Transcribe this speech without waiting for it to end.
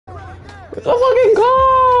Let's fucking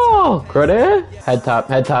go! Cruddy? Head top,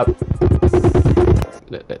 head top.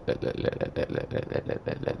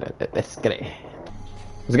 Let's get it.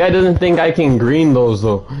 This guy doesn't think I can green those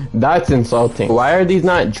though. That's insulting. Why are these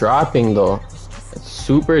not dropping though? It's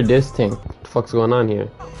super distinct. What the fuck's going on here?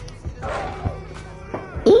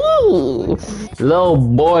 Ooh! Little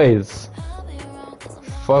boys.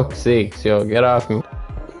 Fuck's sakes, yo, get off me.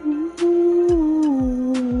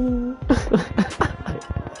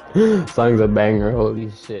 Song's a banger,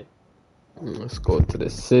 holy shit. Let's go to the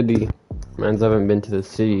city. Mans haven't been to the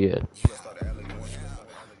city yet.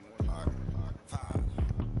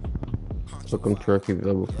 Welcome to Rookie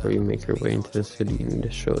Level. Before you make your way into the city, you need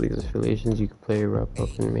to show these affiliations. You can play, wrap up,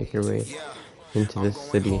 and make your way into this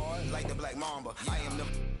city.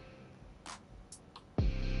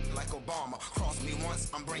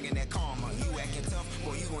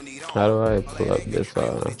 How do I pull up this?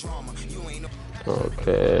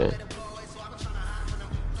 Okay.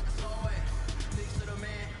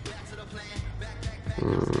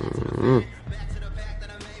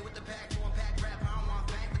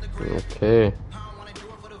 Okay.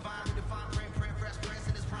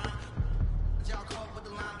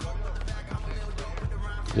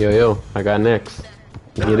 Yo, I got next.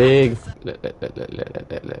 Get it.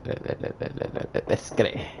 Let's get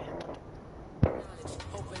it.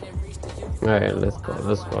 Alright, let's go.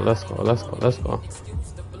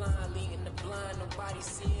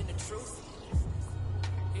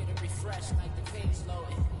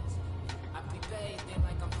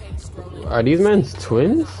 Are these men's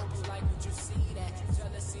twins?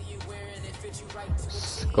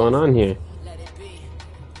 What's going on here?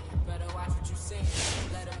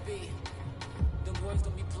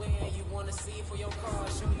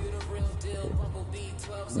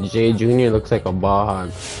 Jay Jr. looks like a ball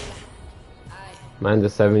hog. Mine's a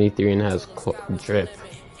 73 and has drip.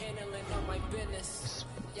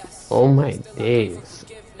 Oh my days.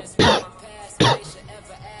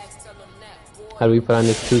 How do we put on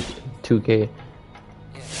this 2K?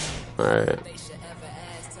 Alright.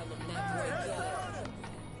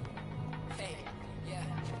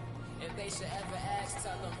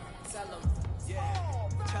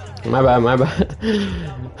 My bad.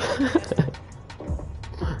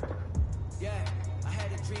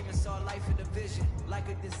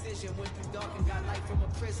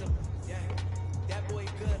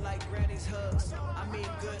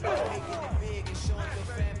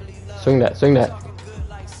 Swing that.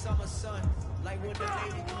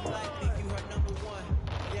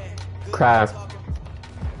 Crap.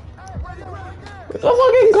 Let's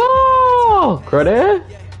fucking go! Cruddy?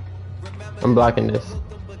 I'm blocking this.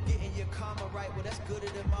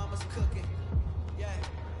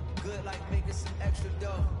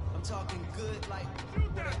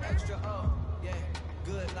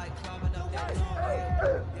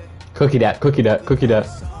 Cookie that.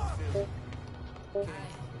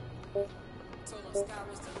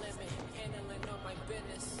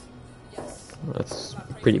 That's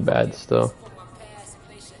pretty bad still.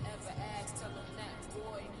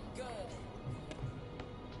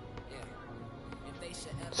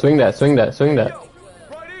 Swing that.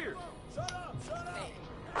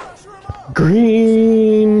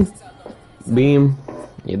 Green beam,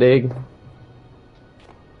 you dig?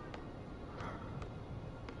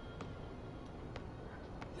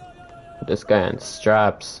 Put this guy on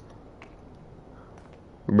straps.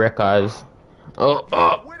 Brick eyes. Oh.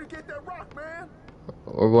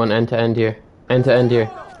 We're going end to end here.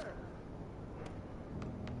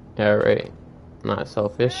 Yeah, right. Not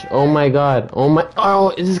selfish. Oh my god.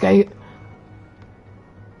 Oh, is this guy?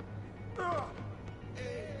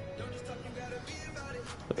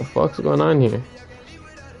 What the fuck's going on here?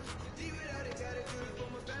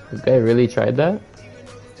 This guy really tried that?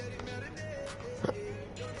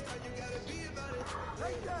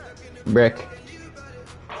 Brick.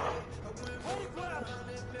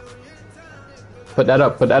 Put that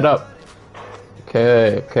up.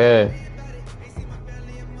 Okay.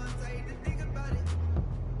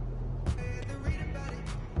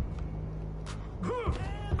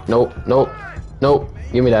 Nope.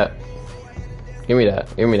 Give me that.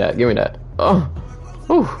 Oh.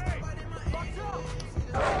 Ooh.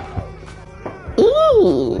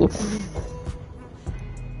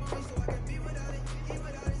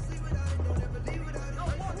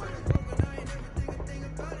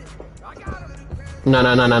 No.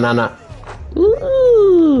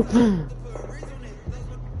 Ooh.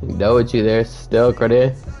 Dealt with you there still,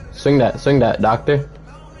 Cruddy. Swing that, doctor.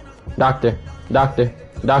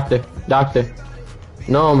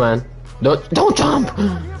 No, man. Don't jump!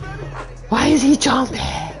 Why is he jumping?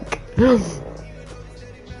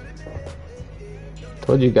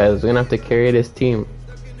 Told you guys, we're gonna have to carry this team.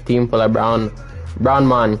 Team full of brown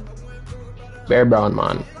man. Bear brown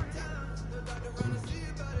man.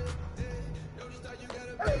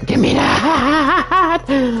 Give me that!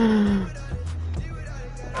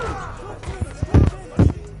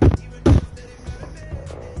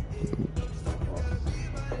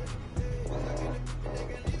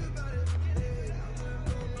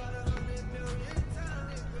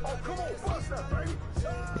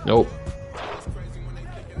 Nope.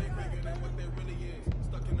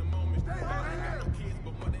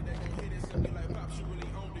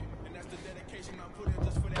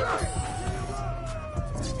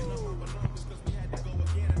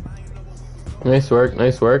 Nice work,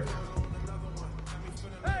 nice work.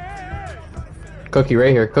 Cookie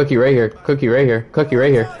right here, cookie right here, cookie right here, cookie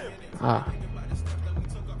right here. Ah.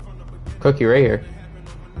 Cookie right here.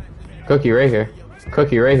 Cookie right here.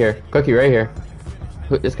 Cookie right here. Cookie right here.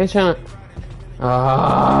 This guy's trying to...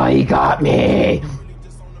 Ah, he got me!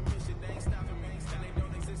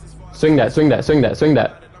 Swing that, swing that, swing that, swing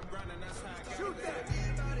that.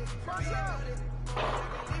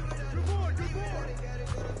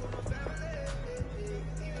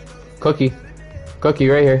 Cookie. Cookie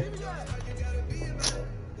right here.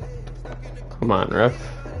 Come on, ref.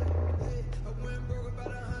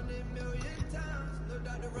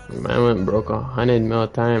 Man went broke 100 mil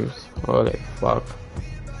times. Holy fuck.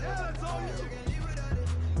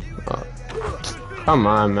 Oh. Come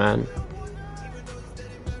on, man.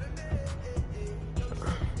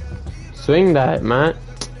 Swing that, man.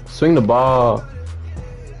 Swing the ball.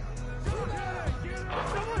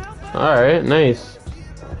 Alright, nice.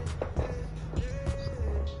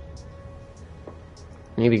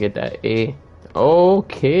 Need to get that A.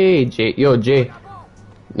 Okay, J. Yo, J.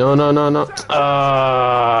 No, no, no, no.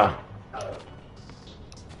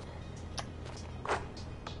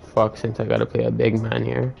 Fuck, since I gotta play a big man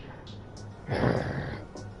here.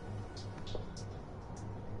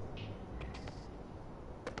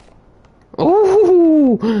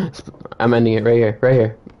 Ooh! I'm ending it right here, right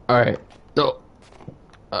here. Alright. No.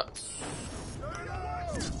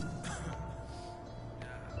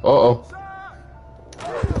 Uh-oh.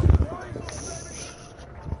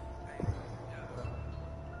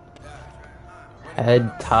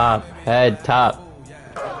 Head top, head top.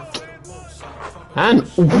 And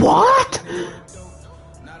what?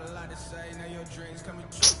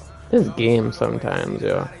 This game sometimes,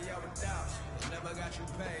 yo.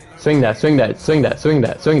 Swing that, swing that, swing that, swing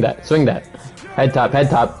that, swing that, swing that. Head top, head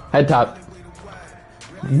top, head top.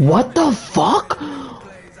 What the fuck?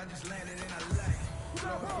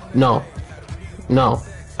 No. No.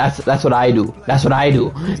 That's what I do. That's what I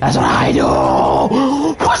do. That's what I do.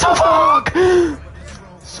 What the fuck?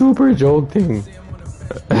 Super joke thing.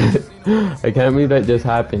 I can't believe that just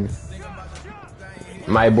happened.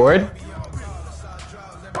 My board?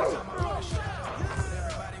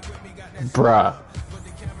 Bruh.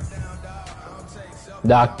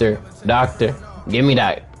 Doctor. Doctor. Give me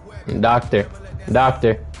that. Doctor.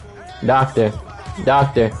 Doctor. Doctor.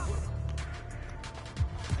 Doctor.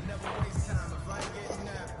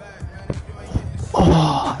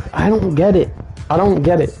 Oh, I don't get it. I don't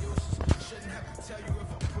get it.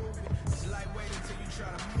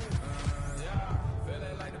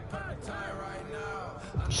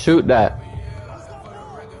 Shoot that.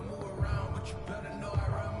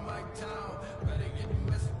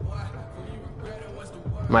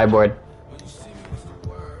 My board.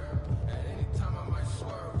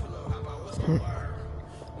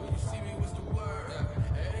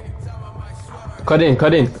 Cut in,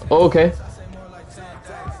 cut in. Oh, okay.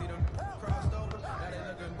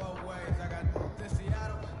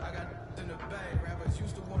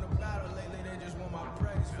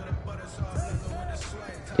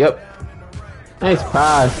 Yep. Nice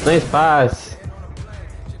pass. Nice pass.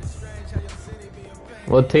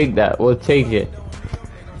 We'll take that. We'll take it.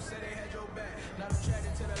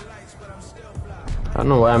 I don't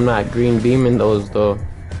know why I'm not green beaming those though.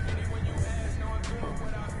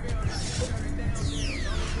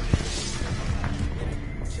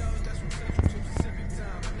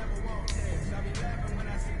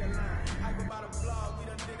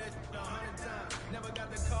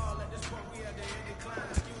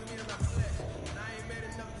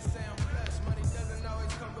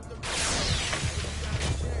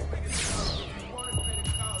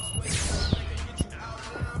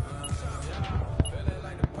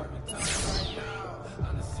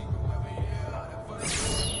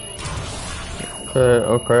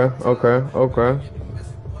 Okay.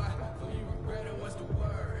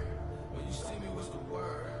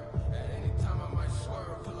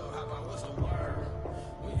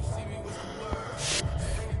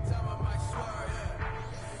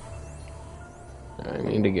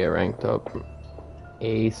 Need to get ranked up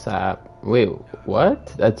ASAP. Wait, what?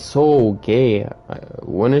 That's so gay.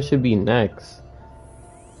 Winner should be next.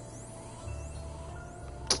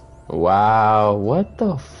 Wow, what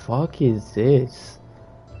the fuck is this?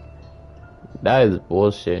 That is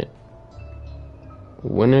bullshit.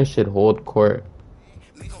 Winner should hold court.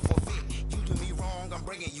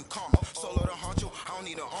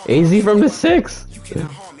 AZ from the 6.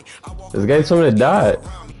 This guy's from the dot.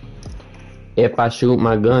 If I shoot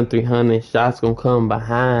my gun, 300 shots gonna come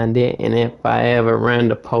behind it. And if I ever ran,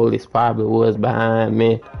 the police probably was behind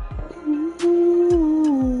me.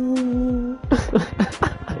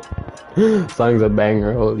 Song's a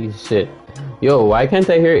banger, holy shit. Yo, why can't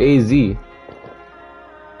I hear AZ?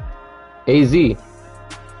 AZ.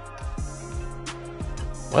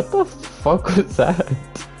 What the fuck was that?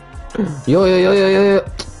 Yo.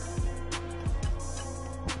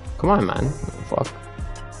 Come on, man. Fuck.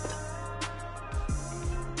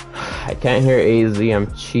 I can't hear AZ. I'm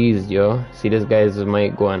cheesed, yo. See, this guy's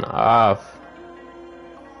mic going off.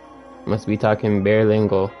 Must be talking bare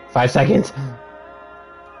lingo. 5 seconds.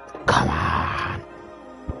 Come on.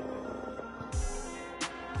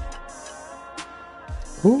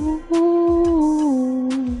 Ooh.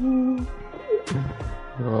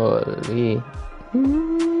 Holy.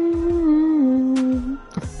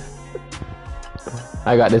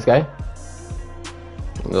 I got this guy.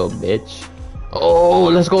 Little bitch. Oh,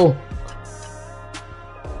 let's go.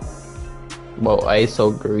 Whoa,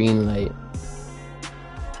 ISO green light.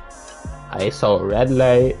 ISO red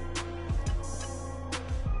light.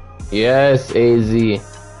 Yes, AZ.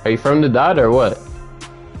 Are you from the dot or what?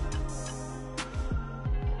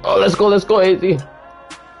 Oh, let's go, AZ.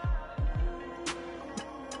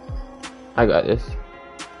 I got this.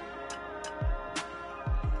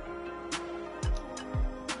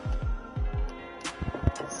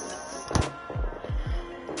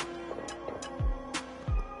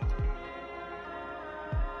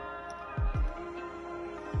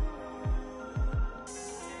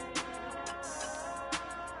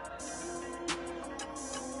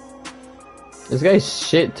 This guy's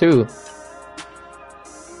shit too.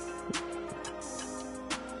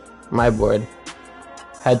 My board.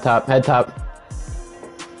 Head top.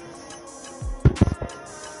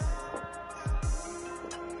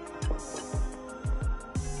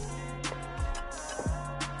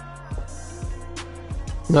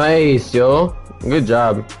 Nice, yo. Good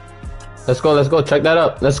job. Let's go. Check that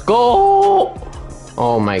up. Let's go.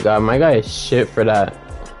 Oh my god, my guy is shit for that.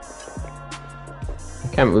 I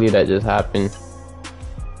can't believe that just happened.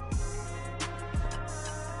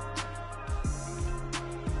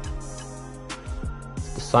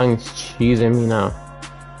 The song's cheesing me now.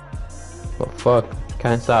 But fuck,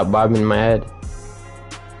 can't stop bobbing my head.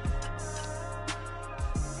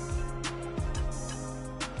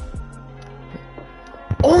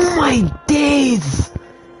 Oh my days!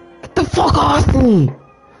 Get the fuck off me!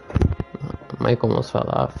 Mic almost fell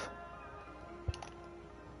off.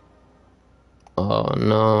 Oh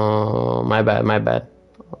no, my bad.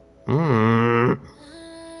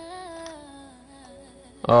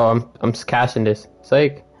 Oh, I'm cashing this.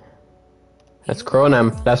 Psych. That's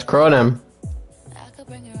Cronem.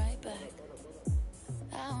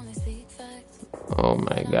 Oh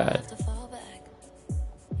my god.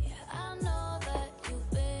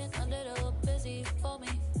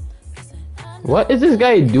 What is this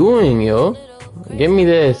guy doing, yo? Give me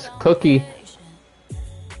this cookie.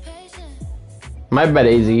 My bad,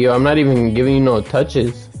 AZ, yo. I'm not even giving you no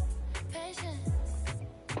touches.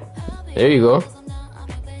 There you go.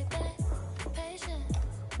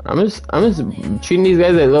 I'm just treating these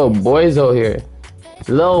guys like little boys out here.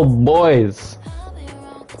 Little boys.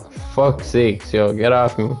 Fuck's sakes, yo. Get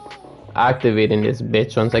off me. Activating this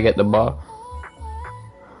bitch once I get the ball.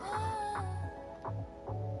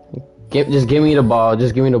 Just give me the ball.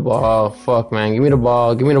 Just give me the ball. Fuck, man. Give me the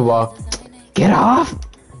ball. Get off.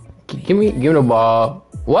 Give me the ball.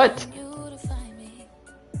 What?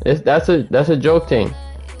 That's a joke thing.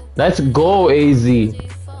 Let's go, AZ.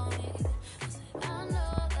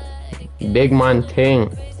 Big man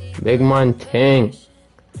ting.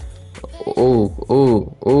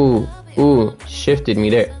 Ooh. Shifted me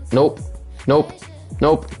there. Nope.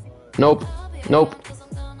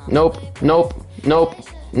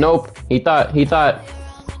 He thought.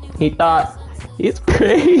 He's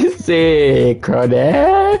crazy,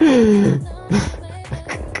 Crowder.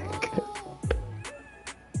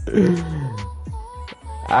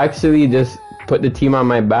 Actually, just put the team on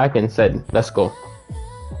my back and said, "Let's go."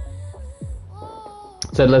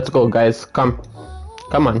 Said, "Let's go, guys. Come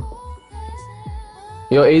on."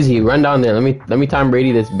 Yo, AZ, run down there. Let me Tom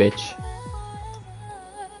Brady this bitch.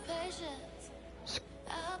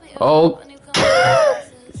 Oh.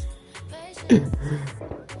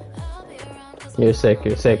 You're sick,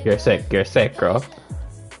 you're sick, you're sick, you're sick, girl.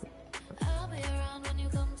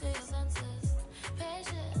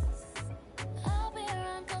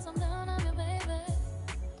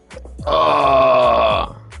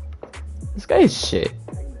 Oh, this guy's shit.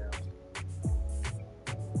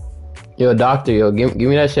 Yo, doctor, yo, give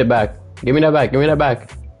me that shit back. Give me that back, give me that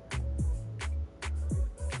back.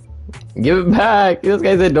 Give it back. This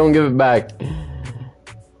guy said don't give it back.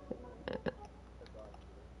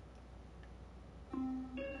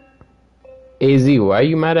 AZ, why are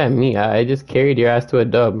you mad at me? I just carried your ass to a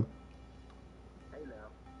dub.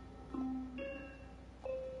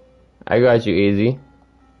 I got you, AZ.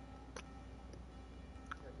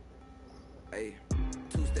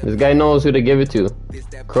 This guy knows who to give it to.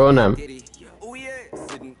 Cronam.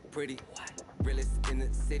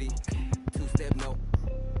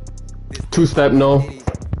 Two-step no.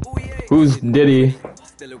 Who's Diddy?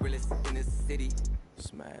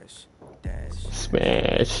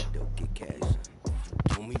 Smash.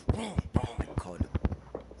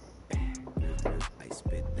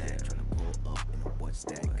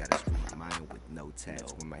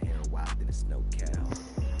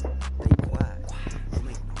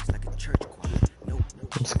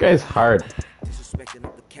 This guy's hard.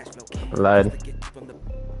 Lied.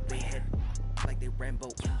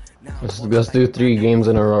 Let's do 3 games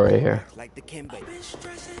in a row right here.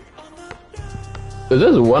 Is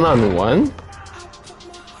this one-on-one?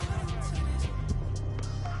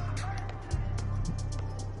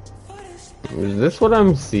 Is this what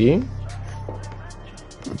I'm seeing?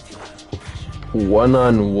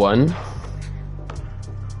 One-on-one?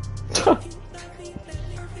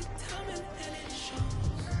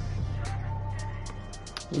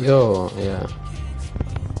 Yo, yeah.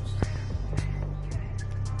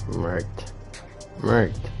 Marked.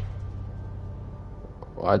 Marked.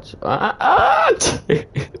 Watch.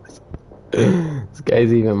 This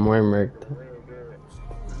guy's even more marked.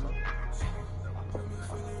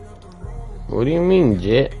 What do you mean,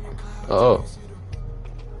 Jit? Oh.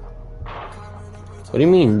 What do you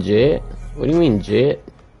mean, Jit? What do you mean, Jit?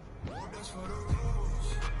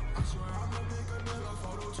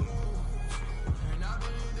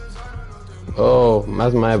 Oh,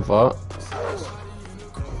 that's my fault.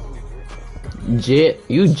 Jit,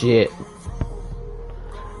 you Jit.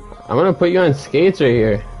 I'm gonna put you on skates right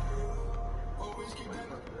here.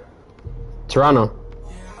 Toronto.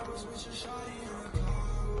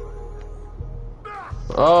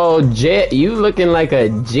 Oh, Jit, you looking like a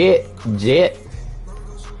Jit.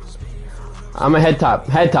 I'm a head top.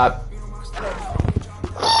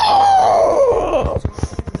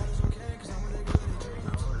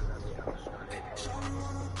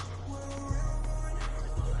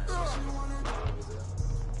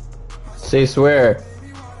 Say swear.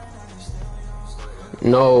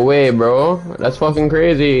 No way, bro. That's fucking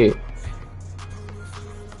crazy.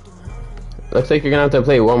 Looks like you're gonna have to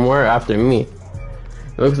play one more after me.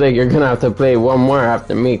 Looks like you're gonna have to play one more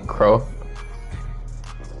after me, Crow.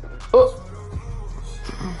 Oh.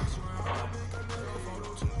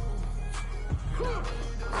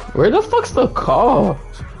 Where the fuck's the call?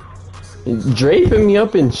 Draping me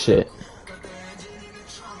up and shit.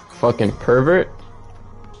 Fucking pervert.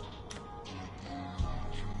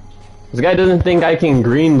 This guy doesn't think I can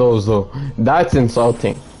green those though. That's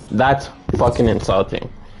insulting. That's fucking insulting.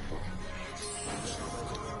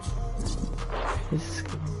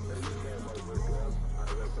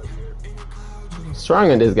 What's wrong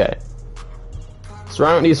with this guy? What's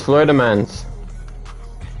wrong with these Florida mans?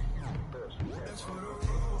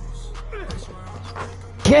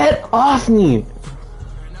 Get off me!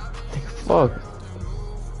 Fuck.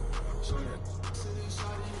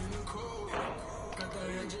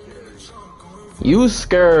 You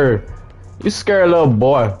scare a little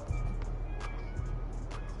boy.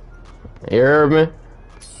 You heard me?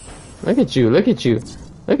 Look at you.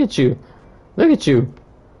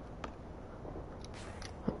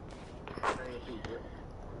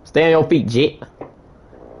 Stay on your feet, Jit.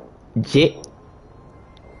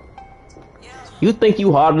 You think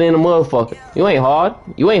you harder than a motherfucker. You ain't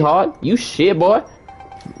hard. You shit, boy.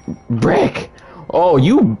 Brick. Oh,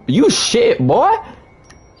 you shit, boy.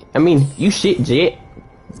 I mean, you shit, Jit.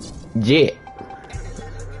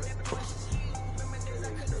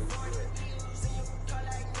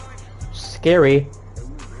 Scary.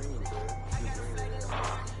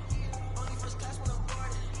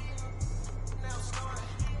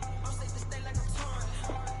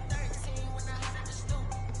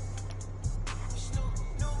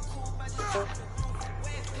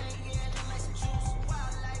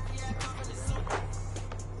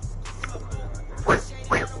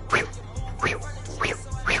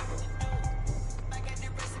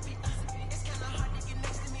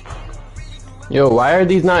 Yo, why are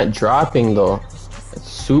these not dropping though? It's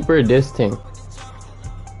super distinct.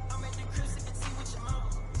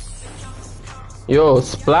 Yo,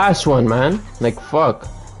 splash one, man. Like, fuck.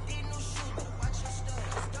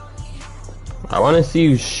 I wanna see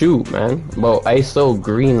you shoot, man. But ISO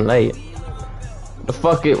green light. What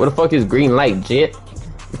the fuck is green light, Jit?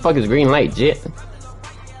 What the fuck is green light, Jit?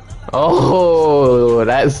 Oh,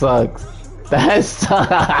 that sucks. That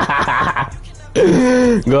sucks.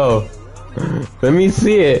 Go. Let me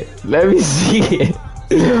see it. Let me see it.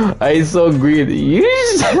 ISO green.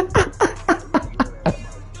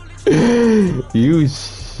 You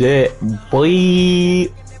shit, boy.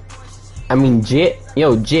 I mean, Jit.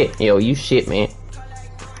 Yo, Jit. Yo, you shit, man.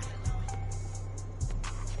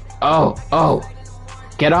 Oh.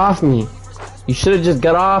 Get off me. You should have just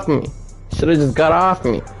got off me. Should have just got off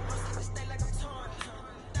me.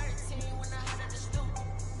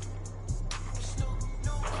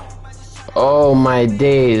 Oh my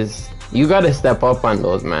days. You gotta step up on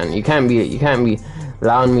those, man. You can't be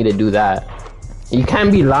allowing me to do that. You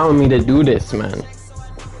can't be allowing me to do this, man.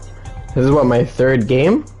 This is what, my third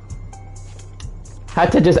game?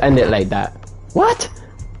 Had to just end it like that. What?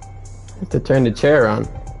 Had to turn the chair on.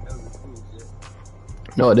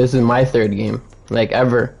 No, this is my third game. Like,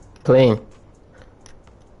 ever. Playing.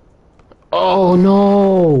 Oh,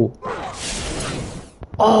 no!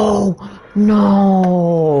 Oh,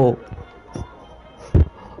 no!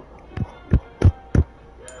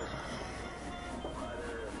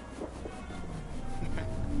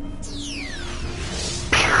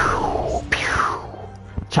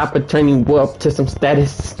 Chopper turning you up to some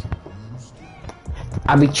status.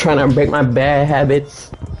 I be trying to break my bad habits.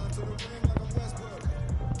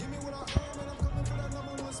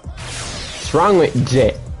 What's wrong with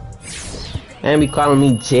Jet? Man be calling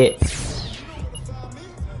me Jet.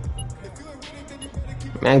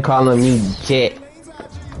 Man calling me Jet.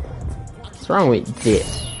 What's wrong with Jet?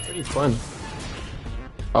 Pretty fun.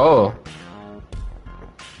 Oh.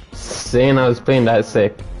 Saying I was playing that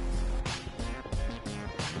sick.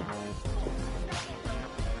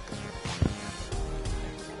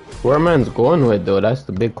 Where man's going with though? That's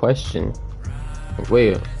the big question.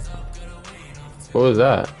 Wait. What was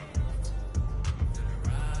that?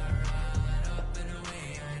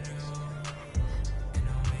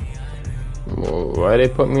 Why they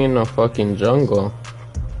put me in the fucking jungle?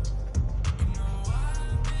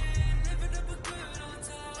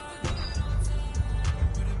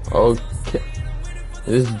 Okay.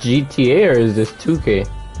 Is this GTA or is this 2K?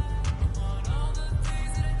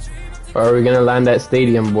 Or are we gonna land at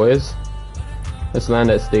stadium, boys? Let's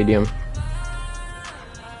land at stadium.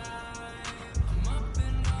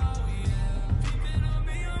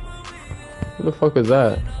 Who the fuck is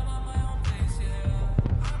that?